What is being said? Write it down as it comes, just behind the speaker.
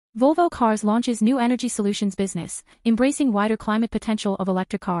Volvo Cars launches new energy solutions business, embracing wider climate potential of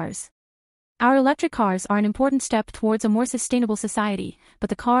electric cars. Our electric cars are an important step towards a more sustainable society, but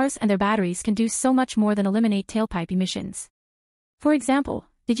the cars and their batteries can do so much more than eliminate tailpipe emissions. For example,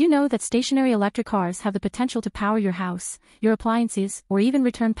 did you know that stationary electric cars have the potential to power your house, your appliances, or even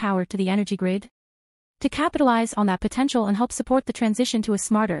return power to the energy grid? To capitalize on that potential and help support the transition to a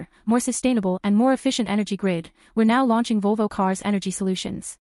smarter, more sustainable and more efficient energy grid, we're now launching Volvo Cars Energy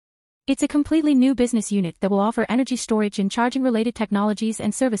Solutions. It's a completely new business unit that will offer energy storage and charging-related technologies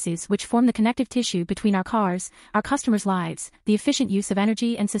and services which form the connective tissue between our cars, our customers' lives, the efficient use of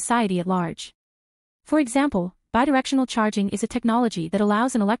energy and society at large. For example, bi-directional charging is a technology that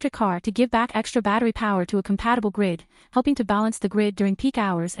allows an electric car to give back extra battery power to a compatible grid, helping to balance the grid during peak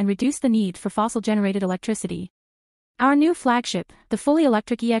hours and reduce the need for fossil-generated electricity. Our new flagship, the fully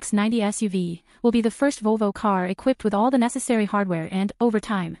electric EX90 SUV, will be the first Volvo car equipped with all the necessary hardware and, over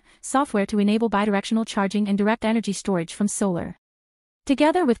time, software to enable bidirectional charging and direct energy storage from solar.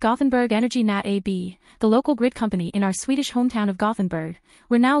 Together with Gothenburg Energy Nat AB, the local grid company in our Swedish hometown of Gothenburg,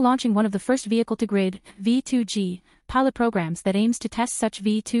 we're now launching one of the first vehicle-to-grid, V2G, pilot programs that aims to test such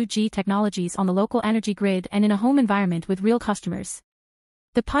V2G technologies on the local energy grid and in a home environment with real customers.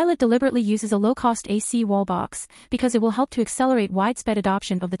 The pilot deliberately uses a low-cost AC wall box because it will help to accelerate widespread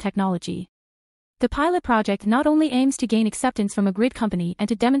adoption of the technology. The pilot project not only aims to gain acceptance from a grid company and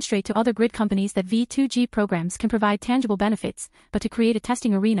to demonstrate to other grid companies that V2G programs can provide tangible benefits, but to create a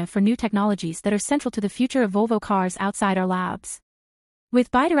testing arena for new technologies that are central to the future of Volvo cars outside our labs. With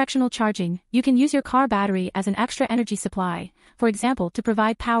bidirectional charging, you can use your car battery as an extra energy supply, for example to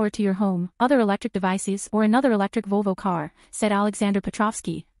provide power to your home, other electric devices or another electric Volvo car, said Alexander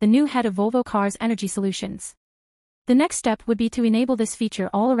Petrovsky, the new head of Volvo Cars Energy Solutions. The next step would be to enable this feature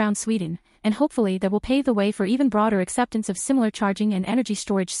all around Sweden, and hopefully that will pave the way for even broader acceptance of similar charging and energy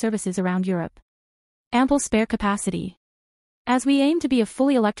storage services around Europe. Ample spare capacity. As we aim to be a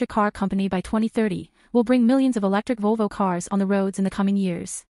fully electric car company by 2030, we'll bring millions of electric Volvo cars on the roads in the coming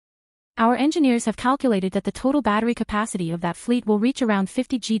years. Our engineers have calculated that the total battery capacity of that fleet will reach around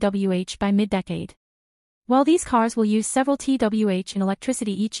 50 GWh by mid-decade. While these cars will use several TWh in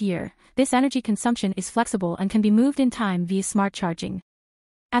electricity each year, this energy consumption is flexible and can be moved in time via smart charging.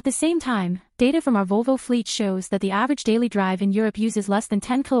 At the same time, data from our Volvo fleet shows that the average daily drive in Europe uses less than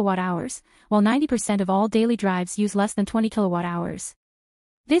 10 kWh, while 90% of all daily drives use less than 20 kWh.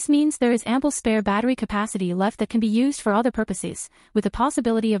 This means there is ample spare battery capacity left that can be used for other purposes, with the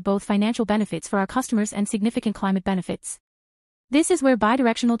possibility of both financial benefits for our customers and significant climate benefits. This is where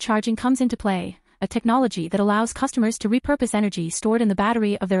bidirectional charging comes into play, a technology that allows customers to repurpose energy stored in the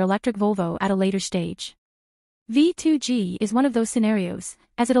battery of their electric Volvo at a later stage. V2G is one of those scenarios,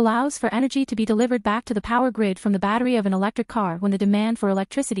 as it allows for energy to be delivered back to the power grid from the battery of an electric car when the demand for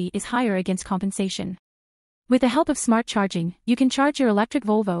electricity is higher against compensation. With the help of smart charging, you can charge your electric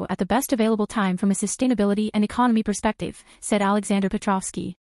Volvo at the best available time from a sustainability and economy perspective, said Alexander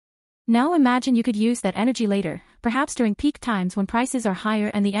Petrovsky. Now imagine you could use that energy later, perhaps during peak times when prices are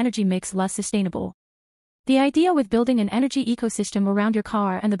higher and the energy mix less sustainable. The idea with building an energy ecosystem around your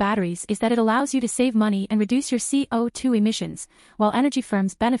car and the batteries is that it allows you to save money and reduce your CO2 emissions, while energy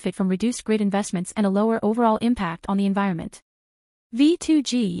firms benefit from reduced grid investments and a lower overall impact on the environment.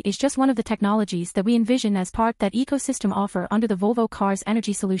 V2G is just one of the technologies that we envision as part of that ecosystem offer under the Volvo Cars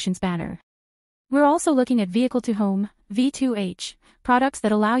Energy Solutions banner. We're also looking at vehicle-to-home, V2H, products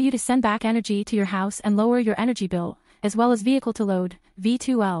that allow you to send back energy to your house and lower your energy bill, as well as vehicle-to-load,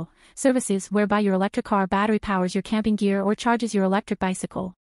 V2L, services whereby your electric car battery powers your camping gear or charges your electric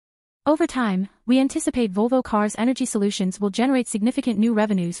bicycle. Over time, we anticipate Volvo Cars Energy Solutions will generate significant new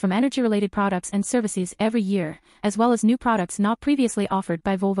revenues from energy-related products and services every year, as well as new products not previously offered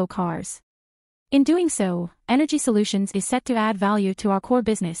by Volvo Cars. In doing so, Energy Solutions is set to add value to our core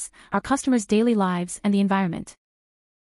business, our customers' daily lives and the environment.